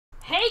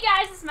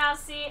name's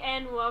Mousie,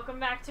 and welcome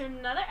back to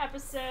another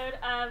episode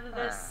of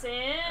The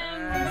Sims.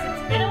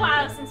 It's been a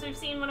while since we've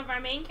seen one of our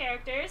main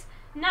characters.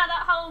 Now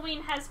that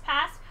Halloween has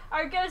passed,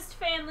 our ghost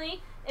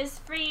family is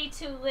free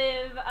to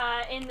live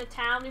in the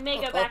town. We may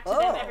go back to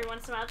them every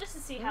once in a while just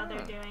to see how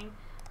they're doing.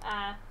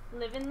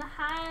 Living the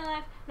high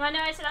life. No, I know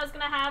I said I was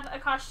going to have a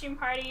costume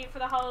party for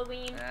the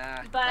Halloween,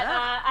 but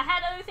I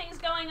had other things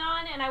going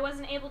on and I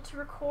wasn't able to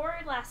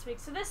record last week.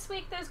 So this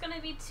week there's going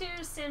to be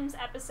 2 Sims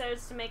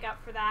episodes to make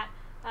up for that.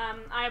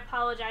 I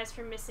apologize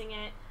for missing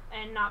it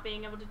and not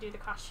being able to do the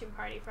costume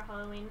party for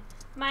Halloween.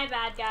 My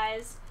bad,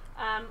 guys.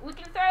 We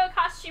can throw a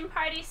costume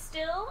party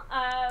still,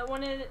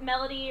 one of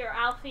Melody or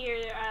Alfie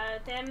or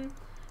them,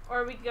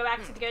 or we can go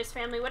back to the ghost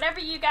family. Whatever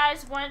you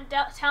guys want,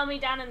 tell me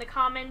down in the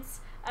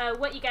comments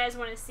what you guys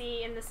want to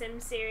see in the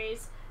Sims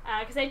series,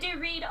 because I do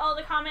read all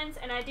the comments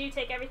and I do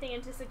take everything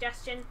into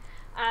suggestion.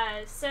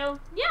 So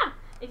yeah,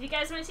 if you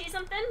guys want to see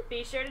something,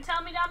 be sure to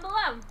tell me down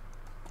below.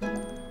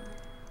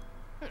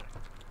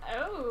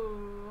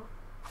 Oh,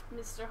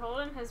 Mr.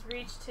 Holden has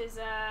reached his,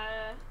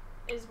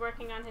 is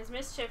working on his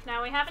mischief.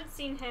 Now, we haven't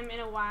seen him in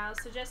a while,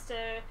 so just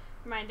a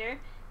reminder,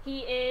 he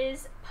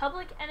is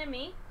public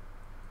enemy,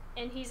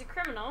 and he's a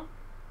criminal,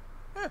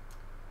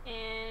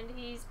 and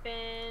he's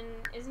been,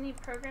 isn't he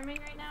programming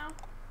right now?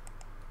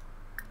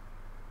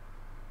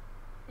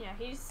 Yeah,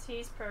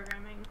 he's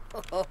programming.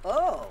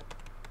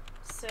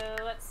 So,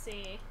 let's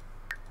see.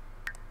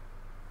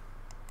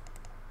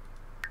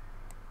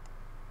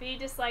 Be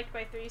disliked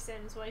by 3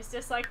 Sims. Well, he's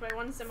disliked by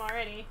 1 Sim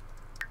already.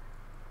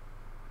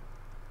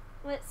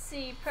 Let's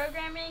see.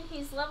 Programming.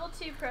 He's level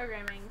 2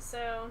 programming,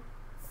 so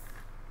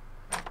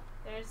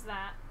there's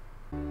that.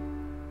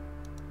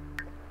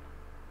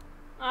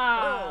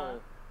 Ah,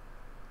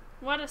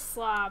 what a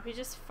slob. He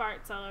just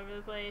farts all over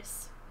the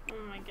place.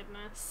 Oh my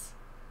goodness.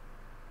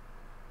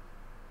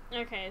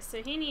 Okay,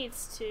 so he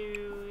needs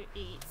to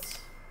eat.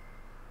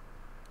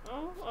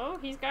 Oh,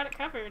 he's got it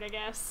covered, I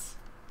guess.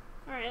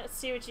 Alright, let's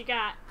see what you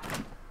got.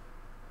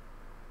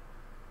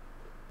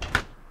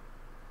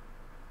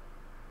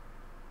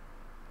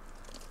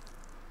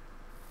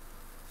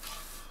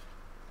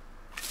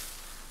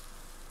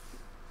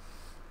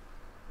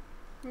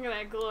 Look at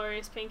that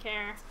glorious pink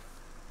hair.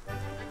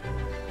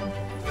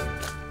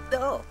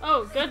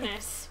 Oh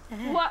goodness.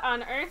 What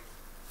on earth?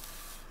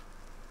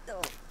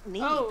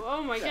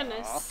 Oh my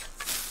goodness.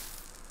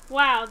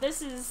 Wow,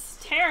 this is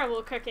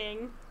terrible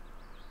cooking.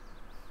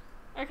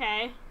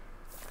 Okay.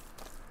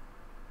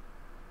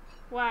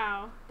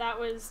 Wow, that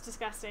was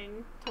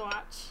disgusting to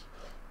watch.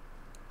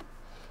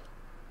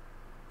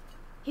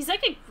 He's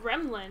like a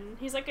gremlin.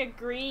 He's like a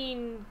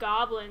green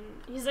goblin.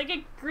 He's like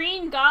a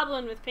green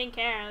goblin with pink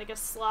hair, like a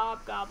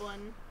slob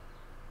goblin.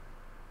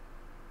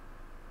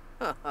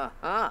 Ha ha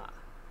ha.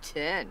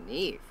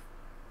 Tenif.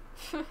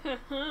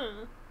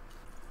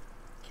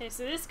 Okay,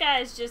 so this guy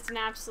is just an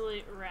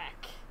absolute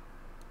wreck.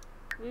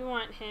 We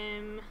want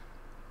him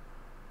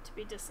to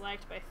be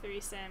disliked by 3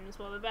 Sims.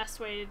 Well, the best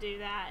way to do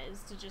that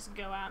is to just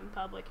go out in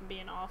public and be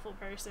an awful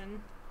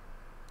person.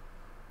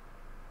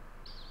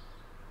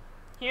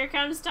 Here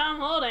comes Tom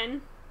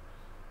Holden.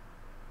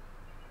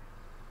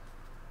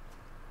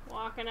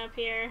 Walking up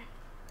here.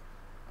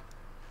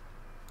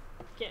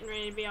 Getting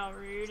ready to be all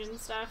rude and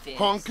stuff.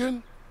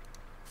 Honkin?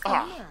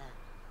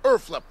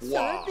 Urflep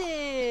Wa.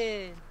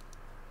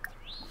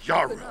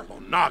 Yara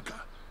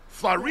Lonaga.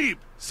 Farib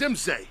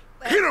Simse.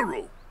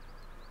 Hinaru.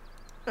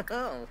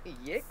 Oh,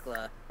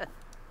 Yikla.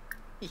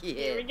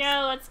 Here we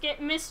go, let's get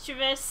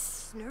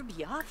mischievous.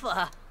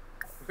 Snurbiafa.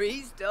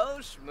 Risto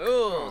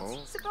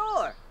Schmools.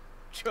 Sador.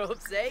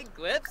 Tropse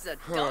Glips a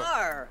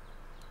Dar.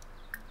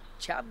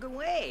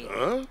 Chobgaway.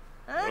 Huh?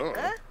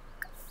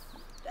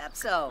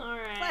 Dapso.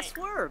 Alright. Plus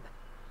Werb.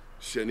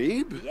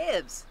 Shanib?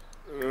 Yibs.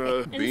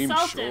 Beam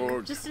Insult him.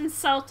 Short. Just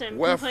insult him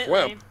Wef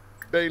completely.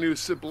 Benu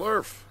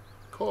Siblurf.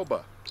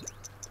 Koba.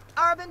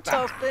 Arbin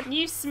Tofin.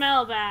 You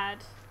smell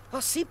bad.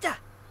 Osipta.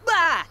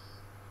 Bah!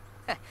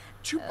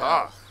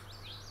 Chupa.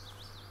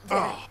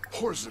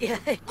 Horse.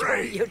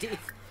 Ray.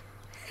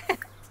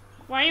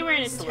 Why are you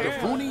wearing a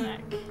Stefuni?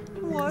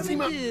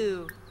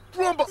 turtleneck?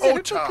 Rumba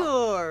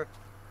Ota.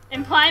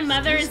 Imply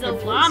mother is a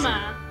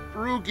llama.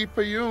 Rugi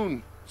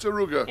Payun.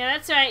 Saruga. Yeah,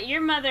 that's right.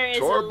 Your mother is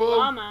a Torbo.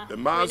 llama. Wait,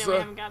 no, we Demaza.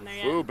 haven't gotten there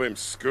yet. Fubim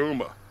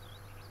Skooma.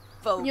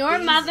 Your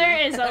mother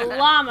is a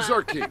llama.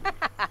 Zarki.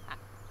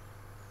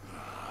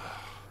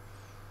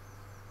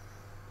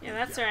 Yeah,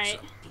 that's right.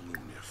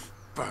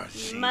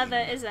 Mother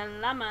is a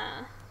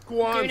llama.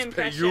 Guans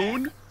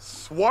Payun.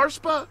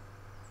 Swarspa.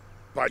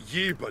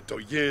 Bayiba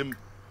Doyim.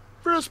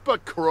 Frispa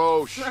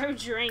Krosh. Bro,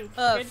 drink.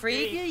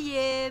 Freaky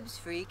Yibs.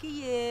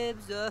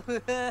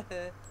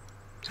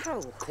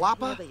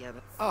 Quappa?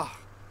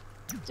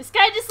 This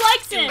guy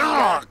dislikes him.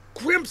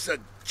 Quimsa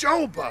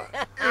Joba.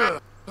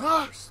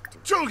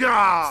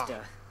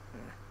 Juga.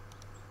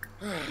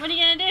 What are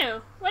you gonna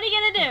do? What are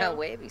you gonna do?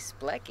 Wavy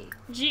Splecky.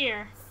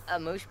 Jeer.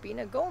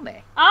 Amushbina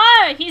Gome.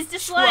 Ah, he's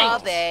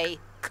disliked. Suave.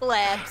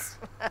 Klebs.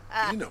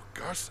 Ino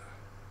Garza.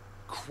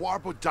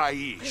 Quarbo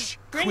Daish.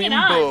 Bring it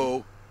on.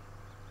 Quimbo.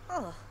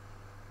 Oh.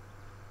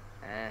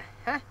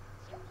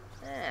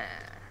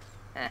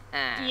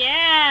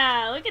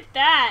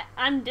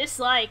 I'm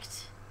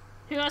disliked.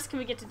 Who else can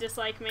we get to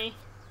dislike me?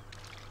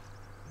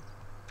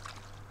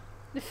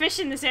 The fish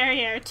in this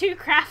area are too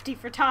crafty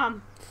for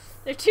Tom.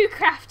 They're too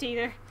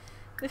crafty.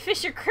 The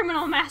fish are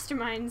criminal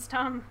masterminds,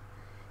 Tom.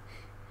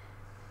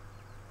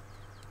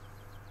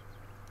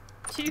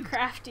 Too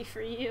crafty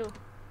for you.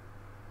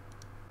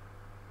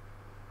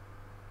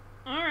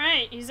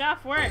 Alright, he's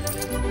off work.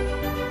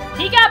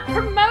 He got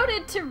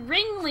promoted to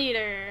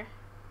ringleader.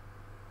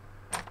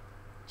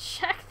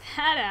 Check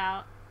that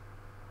out.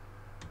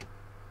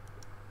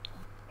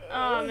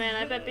 Oh man,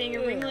 I bet being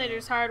a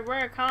ringleader's hard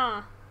work,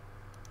 huh?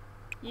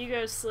 You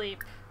go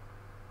sleep.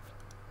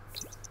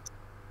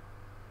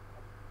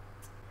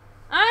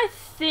 I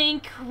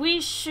think we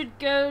should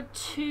go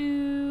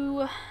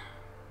to...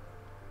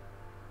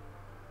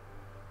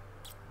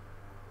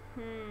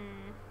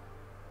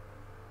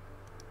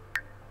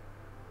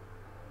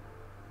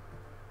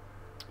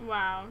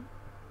 Wow.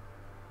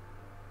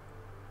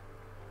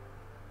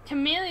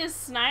 Camellia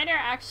Snyder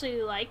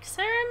actually likes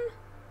her?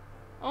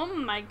 Oh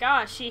my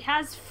gosh, she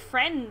has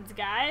friends,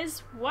 guys.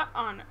 What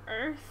on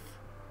earth?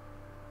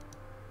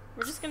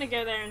 We're just gonna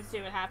go there and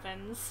see what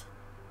happens.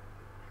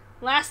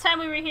 Last time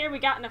we were here, we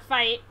got in a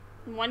fight.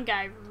 One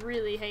guy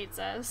really hates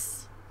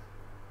us.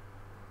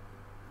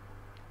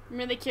 I'm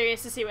really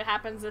curious to see what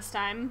happens this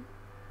time.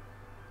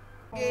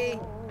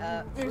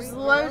 There's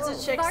loads of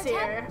chicks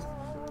here.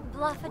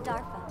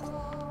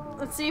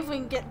 Let's see if we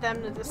can get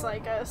them to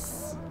dislike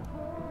us.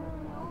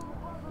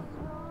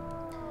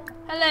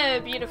 Hello,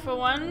 beautiful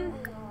one.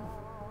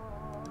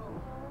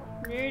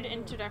 Weird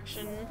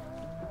introduction.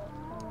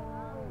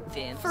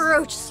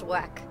 Faroch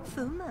Swack.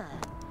 Fuma.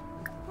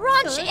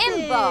 Ranch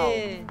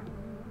Imbo.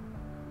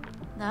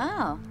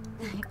 No.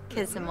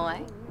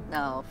 Kissamoy.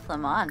 No,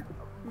 Flamon.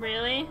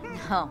 Really?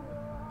 No.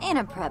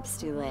 Anna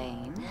Prebstu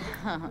Lane.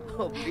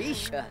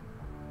 Obisha.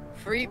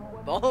 Free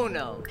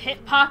Bono.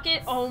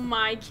 Pickpocket? Oh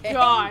my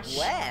gosh.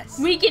 West.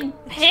 We can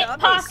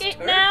pickpocket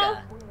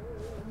now?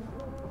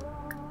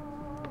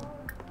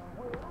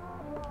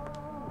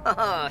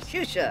 Oh,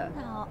 Shusha.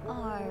 Oh,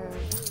 Arv.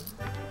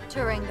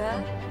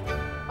 Turinga.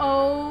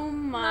 Oh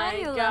my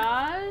Nyula.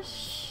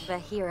 gosh.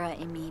 Bahira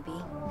Imibi.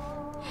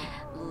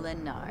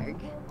 Lenarg.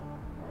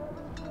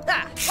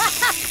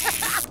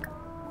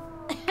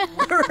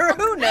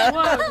 Runa.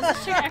 Whoa, does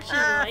this chick actually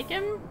like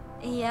him?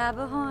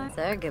 Yabahorn.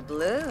 Serga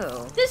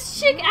Blue. This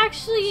chick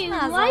actually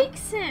Schnazel.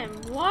 likes him.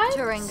 What?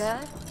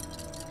 Turinga.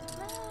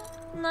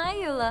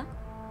 Nyula.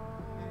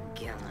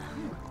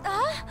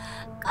 Oh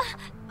gosh.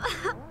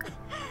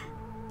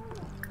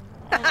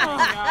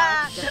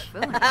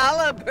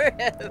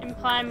 Alabrib.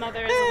 Imply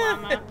mother is a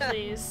llama,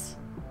 please.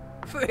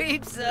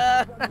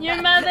 Freepsa.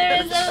 Your mother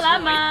is a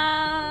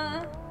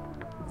llama.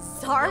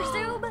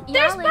 Sarzub.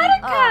 There's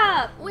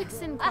Buttercup.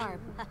 Wixen Carb.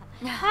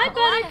 Hi,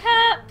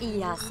 Buttercup.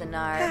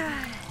 Yasanar.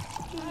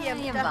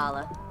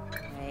 Yambala.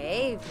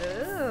 Hey,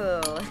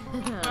 Boo.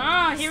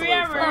 Oh, here we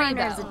are.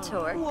 Foreigners a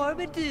tour.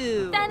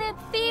 Warbadoo. Bennett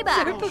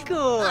Phoeba.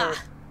 Serpacor.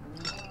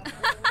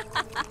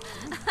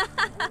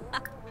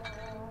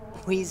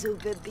 Weasel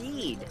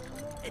Gabid.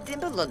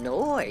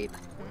 Dimbalanoib.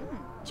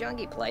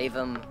 Jungi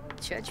Plavum.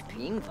 Church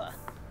Pingva.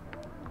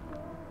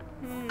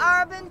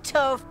 Arben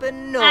Tof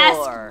Benor.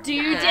 Ask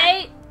due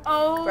date.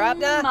 Oh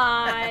Pravda.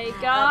 my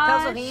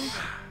gosh. Pelzoheen.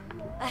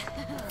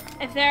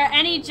 If there are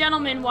any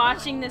gentlemen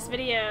watching this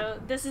video,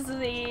 this is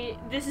the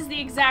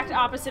exact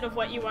opposite of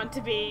what you want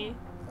to be.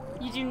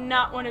 You do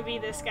not want to be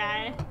this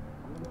guy.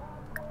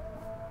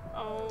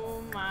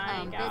 Oh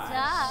my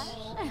gosh.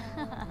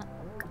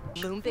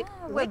 Lumbik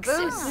We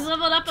Wixus.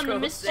 leveled up on the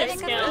mischief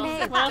skill.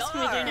 What else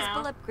can we do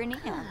now?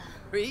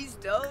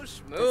 Risto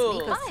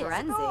Schmoo.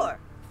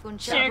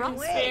 Share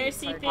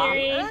conspiracy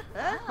theory.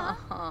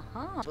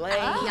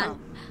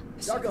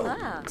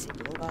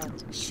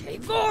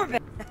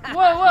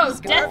 Whoa, whoa,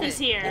 death is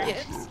here.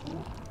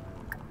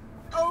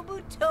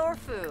 Obu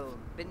Torfu.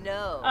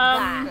 Beno.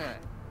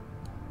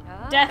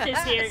 Death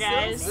is here,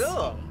 guys.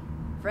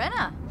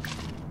 Brenna.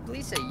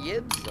 Lisa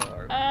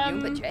Yibsor.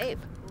 Yumba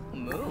Jape.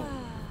 Moo.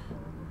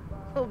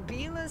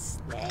 Obila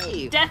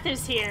Slave. Death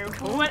is here.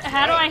 What?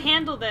 How do I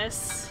handle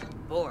this?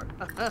 Boar.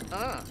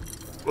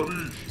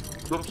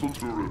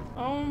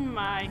 Oh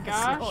my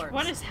gosh.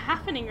 What is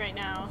happening right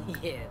now?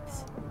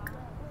 Yibs.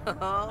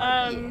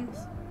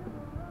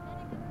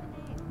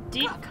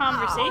 Deep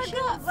conversation?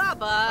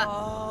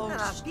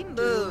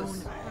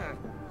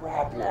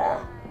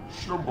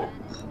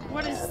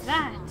 What is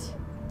that?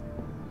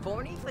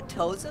 Borny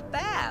Fatoza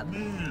Bab.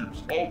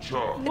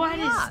 What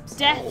is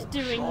Death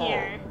doing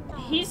here?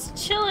 He's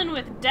chilling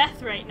with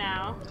Death right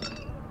now.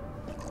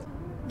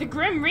 The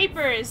Grim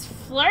Reaper is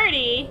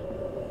flirty.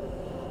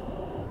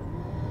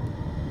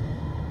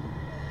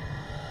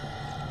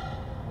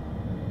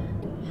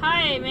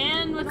 Hi,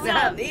 man. What's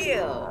up?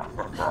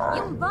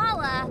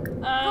 Yumbala.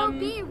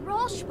 Vobi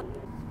Rolsh.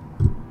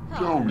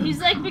 He's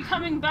like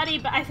becoming buddy,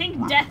 but I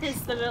think Death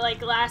is the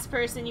like last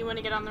person you want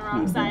to get on the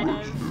wrong side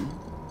of.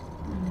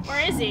 Or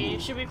is he?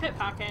 Should we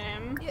pickpocket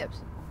him? Yep.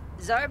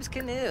 Zarb's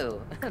Canoe.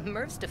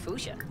 Merv's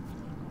Defusha.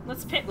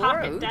 Let's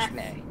pickpocket Laura Death.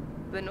 Uchme.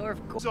 Benorv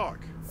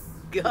Zark.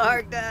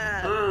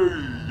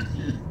 Garda!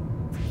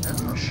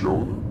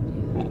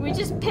 We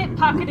just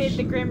pickpocketed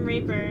the Grim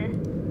Reaper.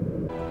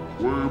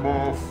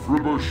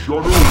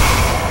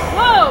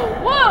 Whoa!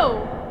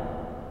 Whoa!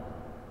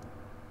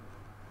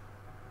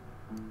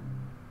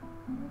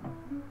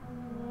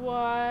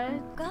 What?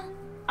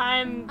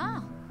 I'm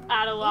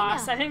at a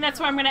loss. I think that's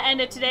where I'm going to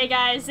end it today,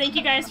 guys. Thank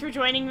you guys for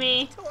joining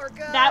me.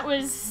 That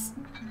was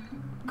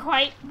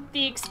quite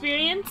the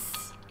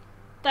experience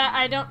that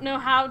I don't know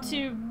how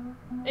to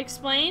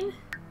explain.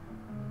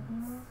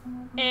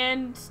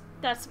 And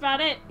that's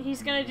about it.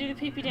 He's going to do the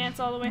pee-pee dance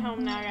all the way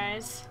home now,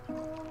 guys.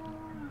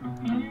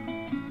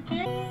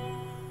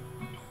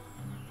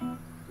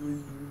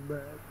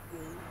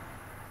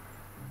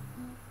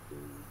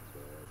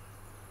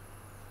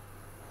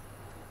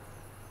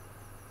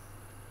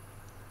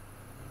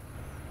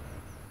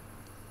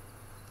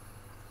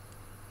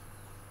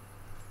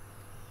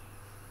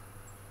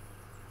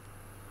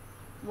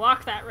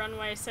 Walk that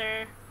runway,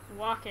 sir.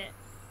 Walk it.